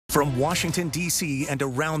From Washington, D.C. and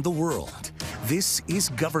around the world, this is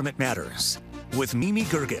Government Matters with Mimi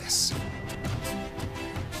Geerges.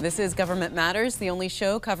 This is Government Matters, the only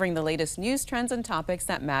show covering the latest news, trends, and topics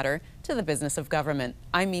that matter to the business of government.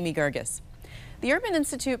 I'm Mimi Geerges. The Urban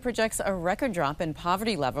Institute projects a record drop in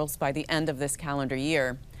poverty levels by the end of this calendar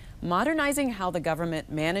year. Modernizing how the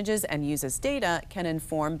government manages and uses data can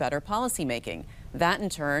inform better policymaking. That, in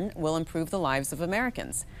turn, will improve the lives of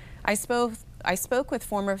Americans. I spoke with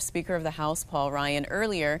former Speaker of the House, Paul Ryan,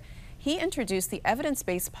 earlier. He introduced the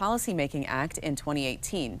Evidence-Based Policymaking Act in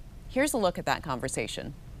 2018. Here's a look at that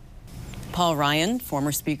conversation. Paul Ryan,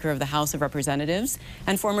 former Speaker of the House of Representatives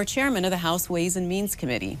and former Chairman of the House Ways and Means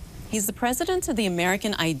Committee. He's the president of the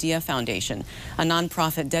American Idea Foundation, a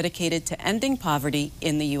nonprofit dedicated to ending poverty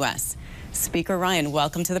in the U.S. Speaker Ryan,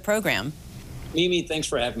 welcome to the program. Mimi, thanks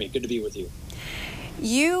for having me. Good to be with you.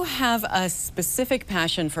 You have a specific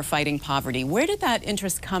passion for fighting poverty. Where did that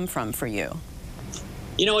interest come from for you?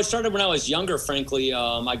 You know, it started when I was younger, frankly.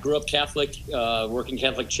 I grew up Catholic, working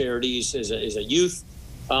Catholic charities as a youth.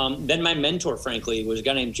 Then my mentor, frankly, was a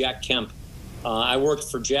guy named Jack Kemp. I worked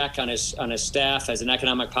for Jack on his staff as an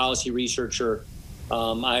economic policy researcher.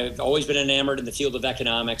 I've always been enamored in the field of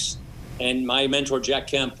economics. And my mentor, Jack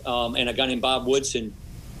Kemp, and a guy named Bob Woodson,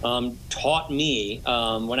 taught me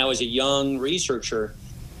when I was a young researcher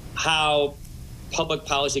how public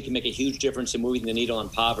policy can make a huge difference in moving the needle on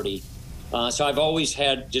poverty. So I've always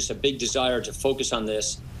had just a big desire to focus on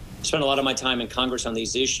this, spent a lot of my time in Congress on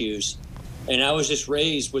these issues. And I was just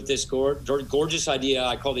raised with this gorgeous idea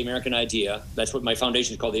I call the American Idea. That's what my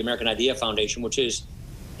foundation is called, the American Idea Foundation, which is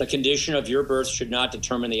the condition of your birth should not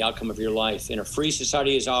determine the outcome of your life. In a free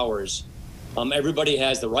society as ours, everybody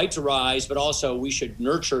has the right to rise, but also we should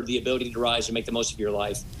nurture the ability to rise and make the most of your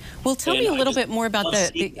life. Well, tell me a little bit more about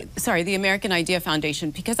the American Idea Foundation,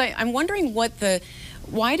 because I'm wondering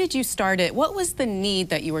why did you start it? What was the need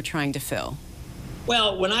that you were trying to fill?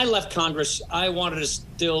 Well, when I left Congress, I wanted to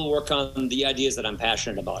still work on the ideas that I'm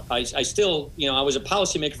passionate about. I still, I was a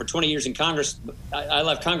policymaker for 20 years in Congress. I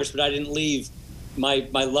left Congress, but I didn't leave my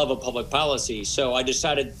love of public policy. So I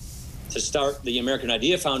decided to start the American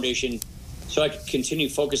Idea Foundation so I could continue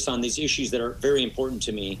focused on these issues that are very important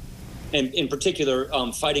to me, and in particular,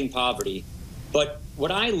 fighting poverty. But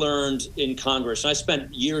what I learned in Congress, and I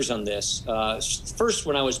spent years on this, first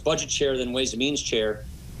when I was budget chair, then Ways and Means chair,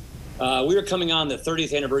 we were coming on the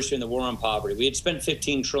 30th anniversary in the war on poverty. We had spent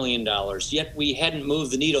 $15 trillion, yet we hadn't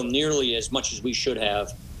moved the needle nearly as much as we should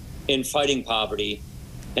have in fighting poverty.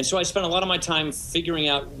 And so I spent a lot of my time figuring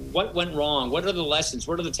out what went wrong, what are the lessons,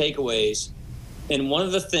 what are the takeaways. And one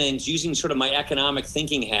of the things, using sort of my economic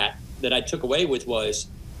thinking hat, that I took away with was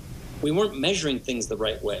we weren't measuring things the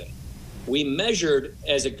right way. We measured,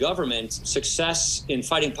 as a government, success in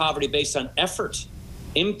fighting poverty based on effort,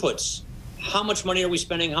 inputs. How much money are we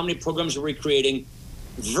spending? How many programs are we creating?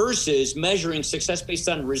 Versus measuring success based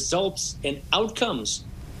on results and outcomes.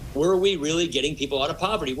 Were we really getting people out of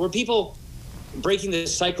poverty? Were people breaking the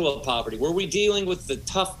cycle of poverty? Were we dealing with the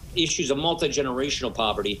tough issues of multi-generational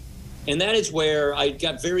poverty? And that is where I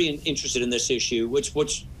got very interested in this issue,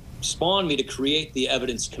 which spawned me to create the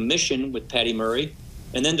Evidence Commission with Patty Murray,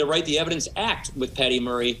 and then to write the Evidence Act with Patty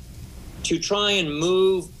Murray to try and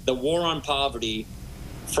move the war on poverty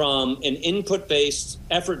from an input-based,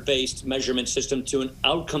 effort-based measurement system to an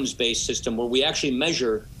outcomes-based system where we actually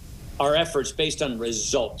measure our efforts based on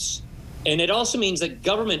results. And it also means that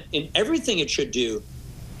government, in everything it should do,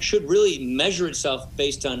 should really measure itself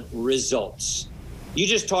based on results. You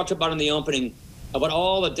just talked about in the opening about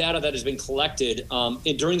all the data that has been collected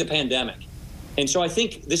during the pandemic. And so I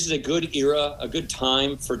think this is a good era, a good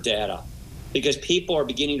time for data, because people are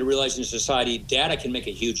beginning to realize in society data can make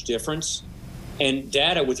a huge difference. And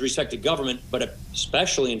data with respect to government, but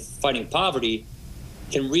especially in fighting poverty,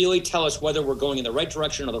 can really tell us whether we're going in the right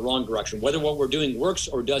direction or the wrong direction, whether what we're doing works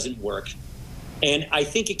or doesn't work. And I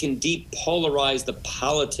think it can depolarize the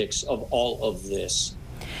politics of all of this.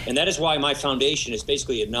 And that is why my foundation is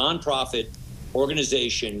basically a nonprofit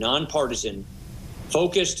organization, nonpartisan,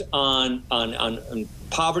 focused on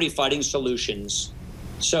poverty fighting solutions.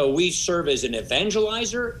 So we serve as an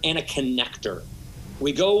evangelizer and a connector.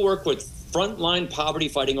 We go work with frontline poverty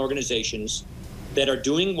fighting organizations that are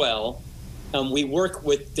doing well. We work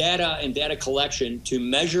with data and data collection to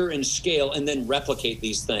measure and scale and then replicate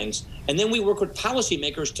these things. And then we work with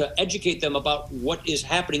policymakers to educate them about what is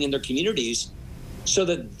happening in their communities so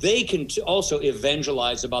that they can also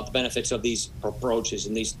evangelize about the benefits of these approaches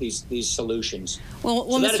and these solutions. Well,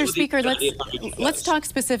 so Mr. Speaker, let's talk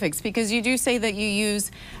specifics, because you do say that you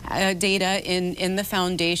use data in the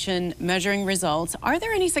foundation measuring results. Are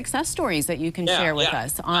there any success stories that you can share with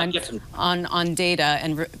us on data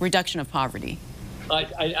and reduction of poverty? I'm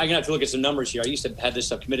gonna have to look at some numbers here. I used to have this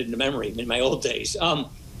stuff committed to memory in my old days.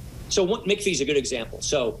 So MCV is a good example.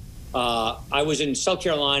 So I was in South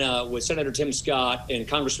Carolina with Senator Tim Scott and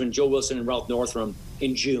Congressman Joe Wilson and Ralph Northam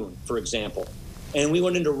in June, for example. And we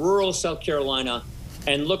went into rural South Carolina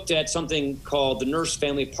and looked at something called the Nurse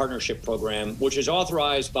Family Partnership Program, which is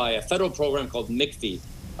authorized by a federal program called MCV.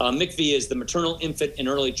 MCV is the Maternal, Infant, and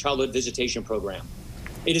Early Childhood Visitation Program.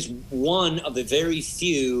 It is one of the very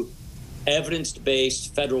few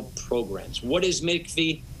evidence-based federal programs. What is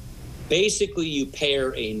MCV? Basically, you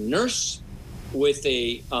pair a nurse with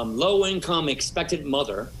a low-income expectant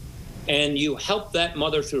mother, and you help that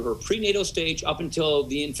mother through her prenatal stage up until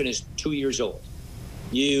the infant is 2 years old.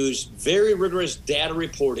 You use very rigorous data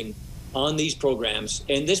reporting on these programs,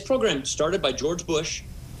 and this program started by George Bush.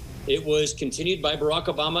 It was continued by Barack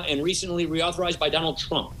Obama and recently reauthorized by Donald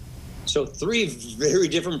Trump. So 3 very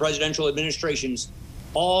different presidential administrations,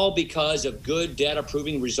 all because of good data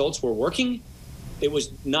proving results were working. It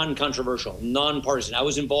was non-controversial, non-partisan. I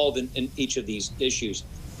was involved in each of these issues.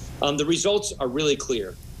 The results are really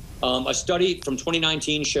clear. A study from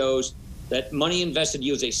 2019 shows that money invested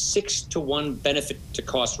yields a 6-to-1 benefit to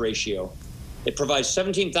cost ratio. It provides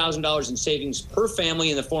 $17,000 in savings per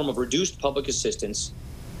family in the form of reduced public assistance,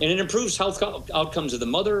 and it improves health outcomes of the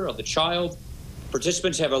mother, of the child.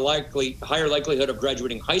 Participants have a higher likelihood of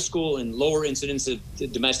graduating high school and lower incidence of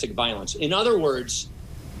domestic violence. In other words,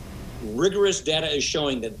 rigorous data is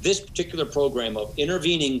showing that this particular program of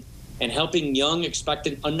intervening and helping young,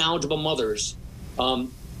 expectant, unknowledgeable mothers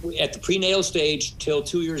at the prenatal stage till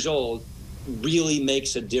 2 years old really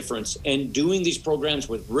makes a difference. And doing these programs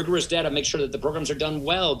with rigorous data makes sure that the programs are done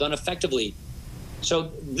well, done effectively.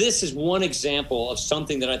 So this is one example of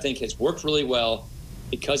something that I think has worked really well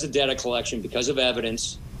because of data collection, because of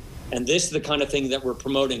evidence. And this is the kind of thing that we're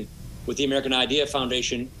promoting with the American Idea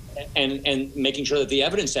Foundation and making sure that the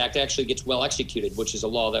Evidence Act actually gets well executed, which is a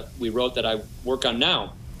law that we wrote that I work on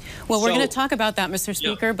now. Well, we're going to talk about that, Mr.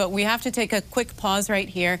 Speaker, but we have to take a quick pause right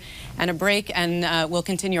here and a break, and we'll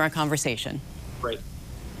continue our conversation. Great.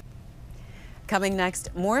 Coming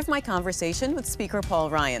next, more of my conversation with Speaker Paul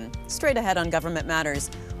Ryan. Straight ahead on Government Matters,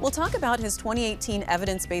 we'll talk about his 2018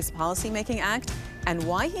 Evidence-Based Policymaking Act and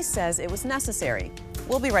why he says it was necessary.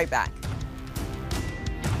 We'll be right back.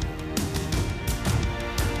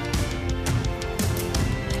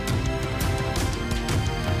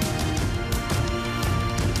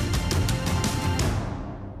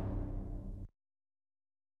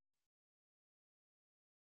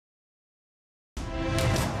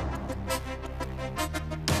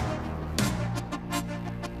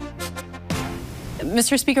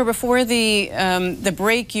 Mr. Speaker, before the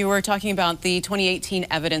break, you were talking about the 2018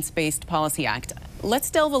 Evidence-Based Policy Act. Let's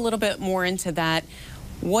delve a little bit more into that.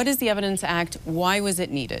 What is the Evidence Act? Why was it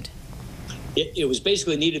needed? It was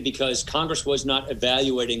basically needed because Congress was not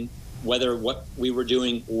evaluating whether what we were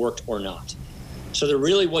doing worked or not. So there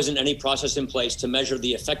really wasn't any process in place to measure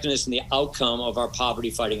the effectiveness and the outcome of our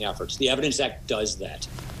poverty-fighting efforts. The Evidence Act does that.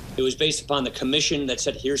 It was based upon the commission that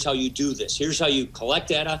said, here's how you do this. Here's how you collect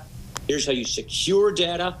data. Here's how you secure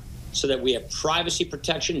data so that we have privacy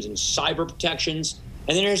protections and cyber protections.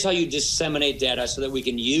 And then here's how you disseminate data so that we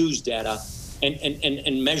can use data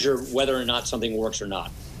and measure whether or not something works or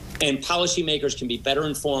not. And policymakers can be better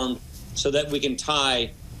informed so that we can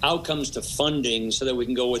tie outcomes to funding so that we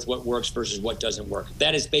can go with what works versus what doesn't work.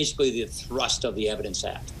 That is basically the thrust of the Evidence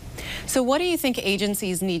Act. So what do you think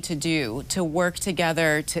agencies need to do to work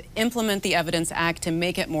together to implement the Evidence Act to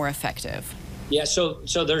make it more effective? Yeah, so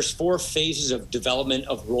there's 4 phases of development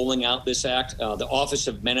of rolling out this act. The Office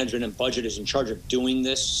of Management and Budget is in charge of doing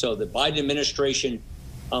this. So the Biden administration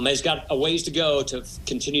has got a ways to go to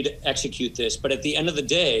continue to execute this. But at the end of the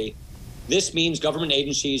day, this means government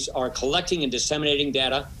agencies are collecting and disseminating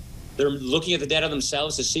data. They're looking at the data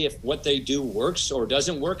themselves to see if what they do works or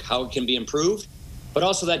doesn't work, how it can be improved. But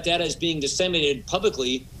also that data is being disseminated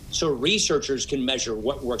publicly so researchers can measure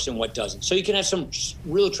what works and what doesn't. So you can have some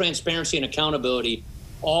real transparency and accountability,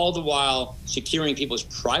 all the while securing people's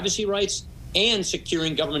privacy rights and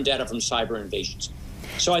securing government data from cyber invasions.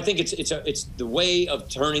 So I think it's the way of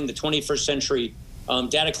turning the 21st century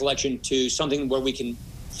data collection to something where we can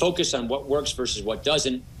focus on what works versus what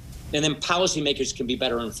doesn't, and then policymakers can be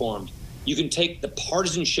better informed. You can take the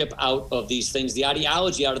partisanship out of these things, the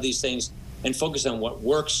ideology out of these things, and focus on what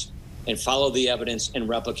works and follow the evidence and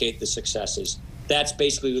replicate the successes. That's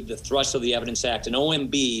basically the thrust of the Evidence Act. And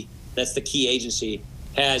OMB, that's the key agency,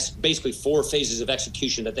 has basically 4 phases of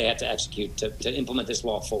execution that they have to execute to implement this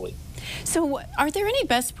law fully. So are there any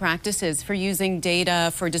best practices for using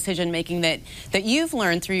data for decision making that you've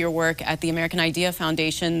learned through your work at the American Idea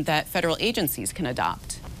Foundation that federal agencies can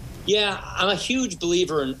adopt? Yeah, I'm a huge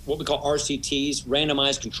believer in what we call RCTs,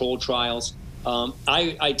 randomized controlled trials.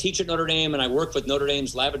 I teach at Notre Dame, and I work with Notre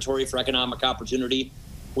Dame's Laboratory for Economic Opportunity.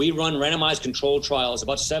 We run randomized controlled trials,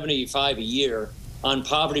 about 75 a year, on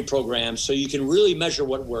poverty programs, so you can really measure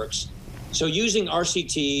what works. So using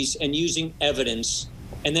RCTs and using evidence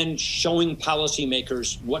and then showing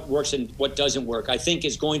policymakers what works and what doesn't work, I think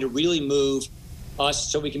is going to really move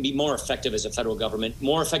us so we can be more effective as a federal government,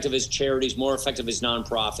 more effective as charities, more effective as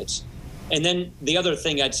nonprofits. And then the other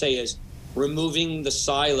thing I'd say is removing the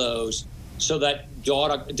silos so that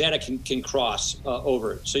data can cross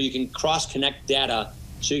over. So you can cross-connect data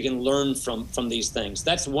so you can learn from these things.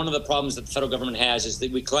 That's one of the problems that the federal government has, is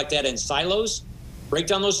that we collect data in silos, break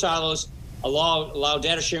down those silos, allow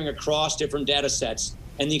data sharing across different data sets,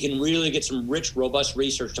 and you can really get some rich, robust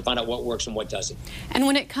research to find out what works and what doesn't. And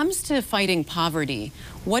when it comes to fighting poverty,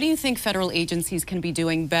 what do you think federal agencies can be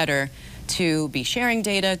doing better to be sharing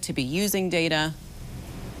data, to be using data?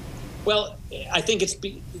 Well, I think it's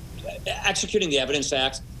executing the Evidence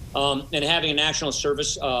Act and having a National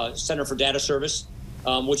Service Center for Data Service,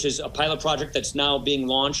 which is a pilot project that's now being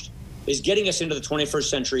launched, is getting us into the 21st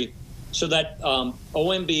century so that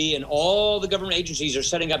OMB and all the government agencies are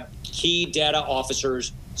setting up key data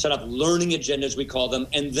officers, set up learning agendas, we call them,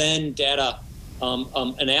 and then data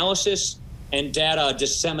analysis and data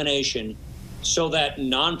dissemination so that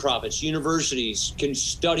nonprofits, universities can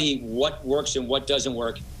study what works and what doesn't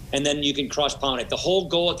work, and then you can cross-pollinate. The whole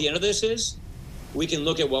goal at the end of this is we can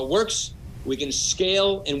look at what works, we can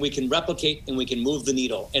scale, and we can replicate, and we can move the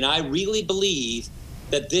needle. And I really believe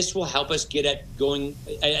that this will help us get at going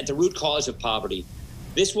at the root cause of poverty.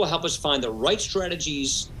 This will help us find the right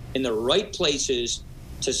strategies in the right places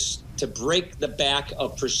to break the back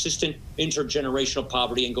of persistent intergenerational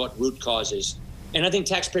poverty and go at root causes. And I think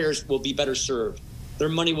taxpayers will be better served. Their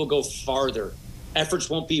money will go farther. Efforts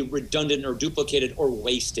won't be redundant or duplicated or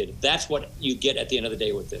wasted. That's what you get at the end of the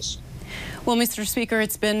day with this. Well, Mr. Speaker,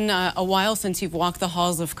 it's been a while since you've walked the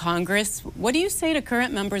halls of Congress. What do you say to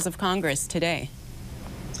current members of Congress today?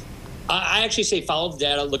 I actually say follow the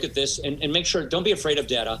data, look at this, and make sure, don't be afraid of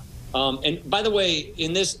data. And by the way,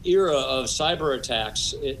 in this era of cyber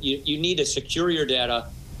attacks, you need to secure your data,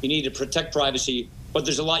 you need to protect privacy, but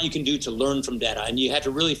there's a lot you can do to learn from data, and you have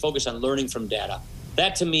to really focus on learning from data.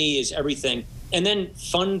 That, to me, is everything. And then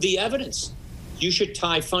fund the evidence. You should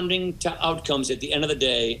tie funding to outcomes at the end of the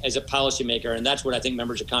day as a policymaker, and that's what I think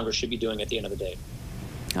members of Congress should be doing at the end of the day.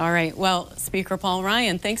 All right. Well, Speaker Paul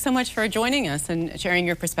Ryan, thanks so much for joining us and sharing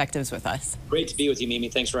your perspectives with us. Great to be with you, Mimi.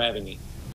 Thanks for having me.